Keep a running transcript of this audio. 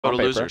to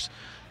losers.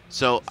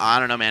 So, I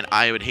don't know, man.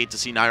 I would hate to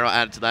see Nairo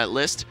added to that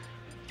list.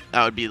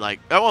 That would be like,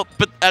 well,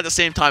 but at the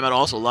same time, I'd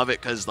also love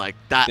it because like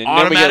that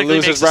automatically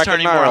makes this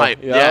tourney more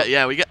hype. Yep.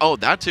 Yeah, we get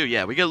that too.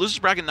 Yeah, we get losers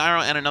bracket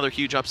Nairo and another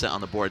huge upset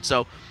on the board.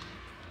 So,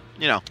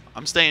 you know,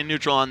 I'm staying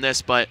neutral on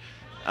this, but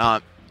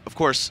of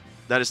course,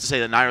 that is to say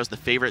that Nairo's the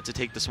favorite to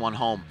take this one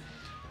home.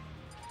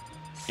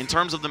 In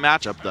terms of the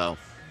matchup, though,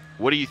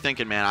 what are you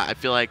thinking, man? I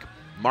feel like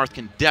Marth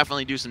can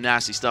definitely do some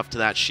nasty stuff to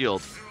that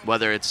shield,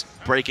 whether it's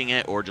breaking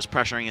it or just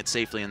pressuring it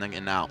safely and then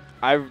getting out.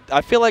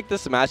 I feel like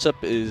this matchup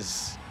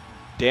is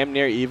damn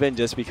near even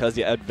just because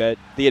the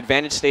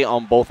advantage state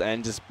on both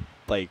ends is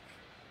like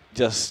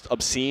just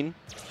obscene.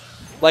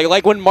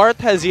 Like when Marth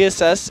has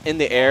ZSS in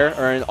the air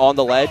or on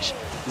the ledge,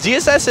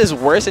 ZSS is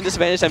worse in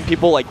disadvantage than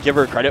people like give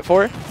her credit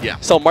for. Yeah.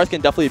 So Marth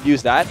can definitely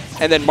abuse that.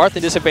 And then Marth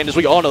in disadvantage,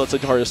 we all know it's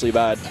notoriously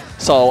bad.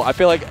 So I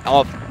feel like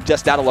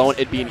just that alone,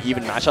 it'd be an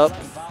even matchup.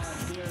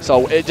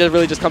 So it just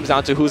really just comes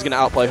down to who's going to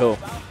outplay who.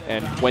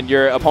 And when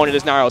your opponent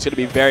is Nairo, it's going to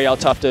be very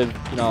tough to,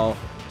 you know,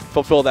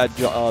 fulfill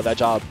that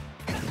job.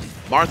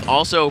 Marth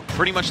also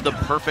pretty much the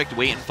perfect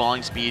weight and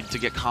falling speed to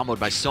get comboed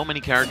by so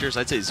many characters.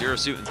 I'd say Zero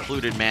Suit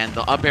included, man.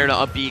 The up air to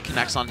up B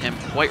connects on him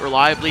quite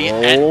reliably.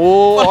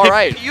 Oh, all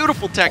right.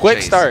 Beautiful tech Quick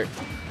chase. start.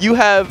 You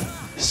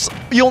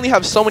only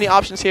have so many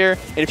options here,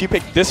 and if you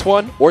pick this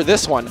one or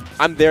this one,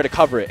 I'm there to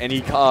cover it. And he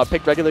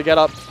picked regular get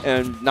up,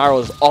 and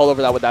Nairo is all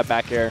over that with that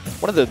back air.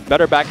 One of the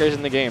better back airs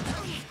in the game,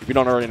 if you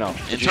don't already know.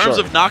 In terms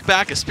of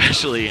knockback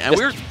especially, and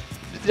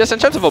just in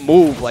terms of a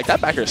move, like that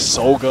back air is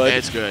so good.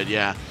 It's good,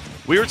 yeah.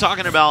 We were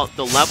talking about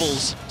the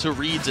levels to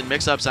reads and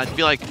mix-ups. I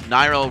feel like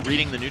Nairo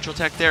reading the neutral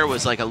tech there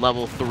was like a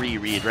level 3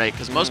 read, right?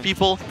 Because most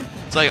people,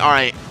 it's like, all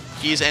right,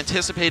 he's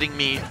anticipating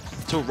me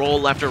to roll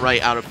left or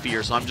right out of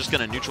fear, so I'm just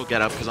going to neutral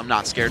get up because I'm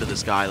not scared of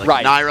this guy.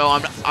 Like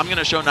Nairo, I'm going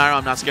to show Nairo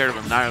I'm not scared of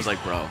him. Nairo's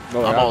like, bro, I'm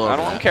all over I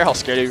don't care how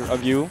scared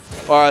of you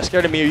or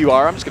scared of me you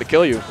are. I'm just going to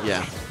kill you.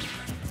 Yeah.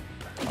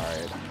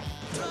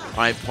 All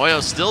right,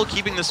 Pollo still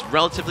keeping this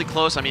relatively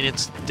close. I mean,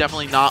 it's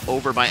definitely not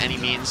over by any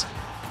means,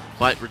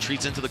 but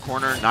retreats into the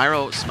corner.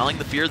 Nairo smelling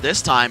the fear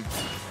this time.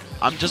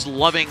 I'm just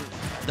loving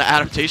the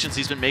adaptations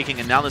he's been making,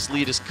 and now this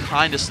lead is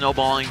kind of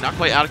snowballing. Not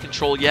quite out of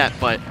control yet,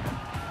 but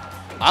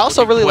I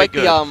also really like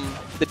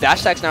the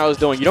dash attacks Nairo is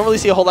doing. You don't really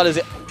see a whole lot of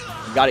it.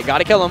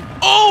 Gotta kill him.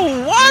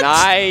 Oh, what?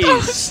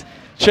 Nice.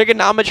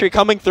 Trigonometry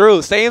coming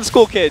through. Stay in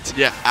school, kids.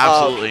 Yeah,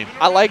 absolutely.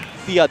 I like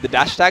the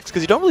dash attacks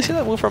because you don't really see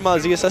that move from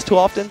ZSS too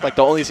often. Like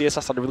the only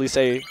ZSS I'd really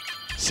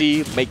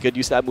see make good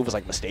use of that move is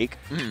like Mistake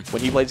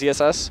when he played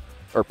ZSS.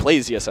 Or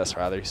plays ZSS,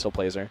 rather. He still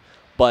plays her.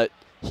 But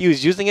he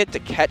was using it to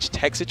catch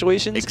tech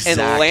situations and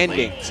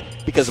landings.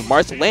 Because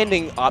Marth's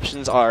landing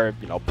options are,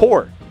 you know,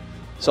 poor.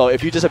 So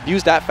if you just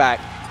abuse that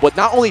fact, but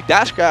not only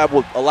dash grab,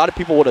 what a lot of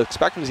people would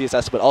expect from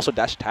ZSS, but also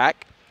dash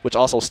attack, which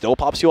also still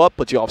pops you up,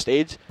 puts you off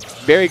stage.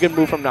 Very good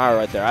move from Nairo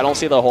right there. I don't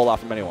see that a whole lot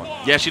from anyone.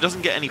 Yeah, she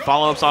doesn't get any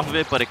follow-ups off of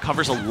it, but it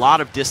covers a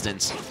lot of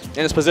distance. And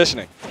it's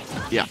positioning.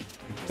 Yeah.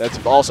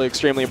 That's also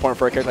extremely important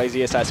for a character like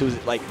ZSS,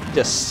 who's like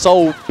just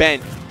so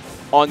bent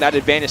on that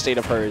advantage state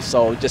of hers.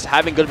 So just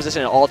having good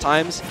position at all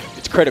times,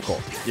 it's critical.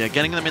 Yeah,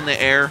 getting them in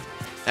the air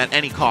at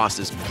any cost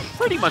is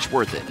pretty much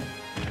worth it.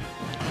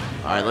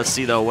 All right, let's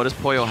see, though. What does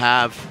Pollo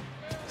have?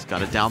 He's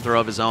got a down throw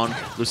of his own.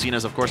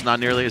 Lucina's, of course, not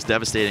nearly as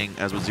devastating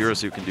as what Zero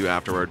Suit can do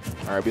afterward.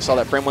 All right, we saw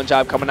that frame 1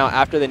 jab coming out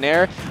after the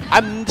Nair.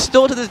 I'm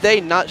still, to this day,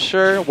 not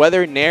sure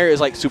whether Nair is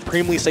like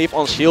supremely safe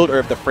on shield or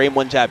if the frame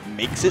 1 jab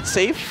makes it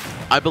safe.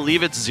 I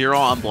believe it's 0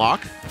 on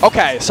block.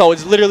 Okay, so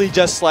it's literally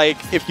just like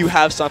if you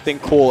have something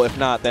cool. If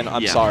not, then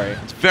I'm sorry.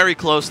 It's very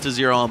close to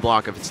 0 on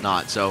block if it's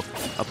not. So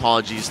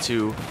apologies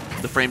to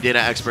the frame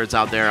data experts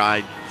out there.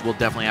 I will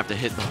definitely have to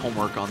hit the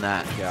homework on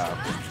that. Yeah.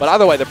 But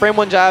either way, the frame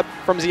 1 jab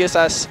from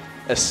ZSS,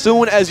 as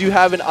soon as you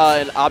have an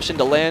option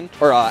to land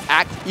or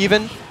act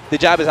even, the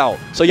jab is out.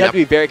 So you have to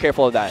be very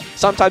careful of that.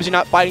 Sometimes you're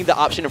not fighting the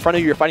option in front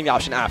of you, you're fighting the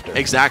option after.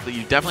 Exactly.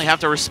 You definitely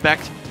have to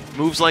respect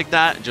moves like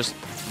that and just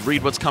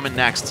read what's coming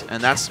next,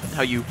 and that's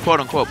how you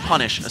quote-unquote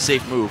punish a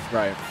safe move.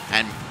 Right.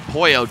 And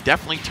Pollo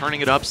definitely turning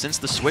it up since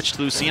the switch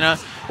to Lucina.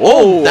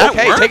 Oh,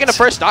 okay, worked. Taking the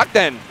first stock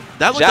then.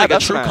 That looked like a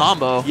true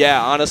combo.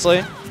 Yeah,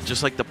 honestly.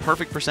 Just like the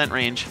perfect percent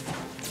range.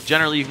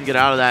 Generally, you can get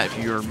out of that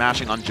if you're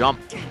mashing on jump,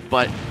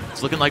 but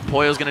it's looking like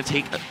Pollo's going to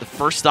take the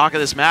first stock of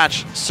this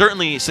match.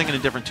 Certainly singing a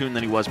different tune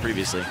than he was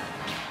previously.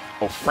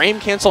 Oh, frame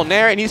cancel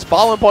Nair, and he's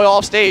following Pollo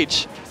off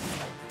stage.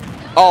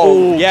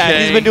 Oh, okay.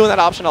 Yeah, he's been doing that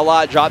option a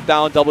lot. Drop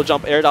down, double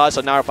jump, air dodge,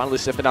 so now we're finally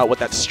sniffing out with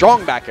that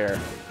strong back air.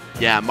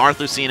 Yeah, Marth,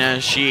 Lucina,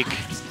 Sheik,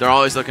 they're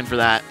always looking for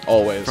that.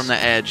 Always. From the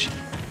edge.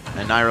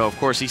 And Nairo, of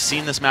course, he's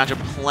seen this matchup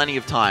plenty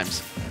of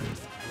times.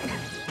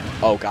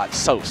 Oh, God,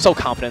 so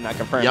confident in that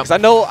confirm. Because I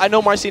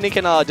know Marcina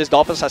can just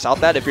dolphin slash out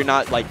that if you're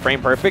not, like, frame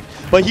perfect.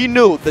 But he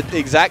knew the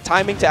exact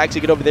timing to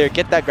actually get over there,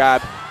 get that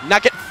grab,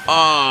 not get...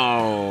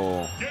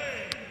 Oh...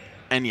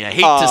 And you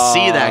hate to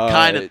see that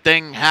kind of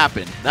thing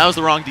happen. That was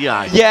the wrong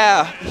DI.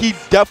 Yeah, he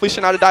definitely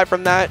should not have died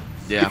from that.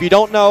 Yeah. If you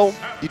don't know,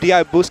 you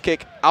DI boost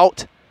kick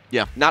out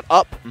Yeah. Not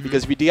up,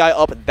 because if you DI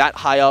up that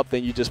high up,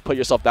 then you just put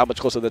yourself that much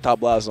closer to the top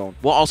blast zone.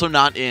 Well, also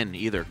not in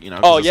either. You know.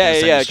 Oh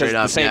yeah, because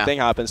the same thing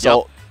happens.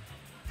 So.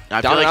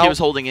 I feel like he was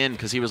holding in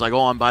because he was like,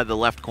 oh, I'm by the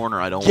left corner.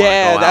 I don't want to go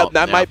out. Yeah,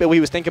 that might be what he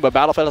was thinking, but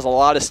Battlefield has a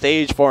lot of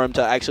stage for him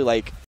to actually, like,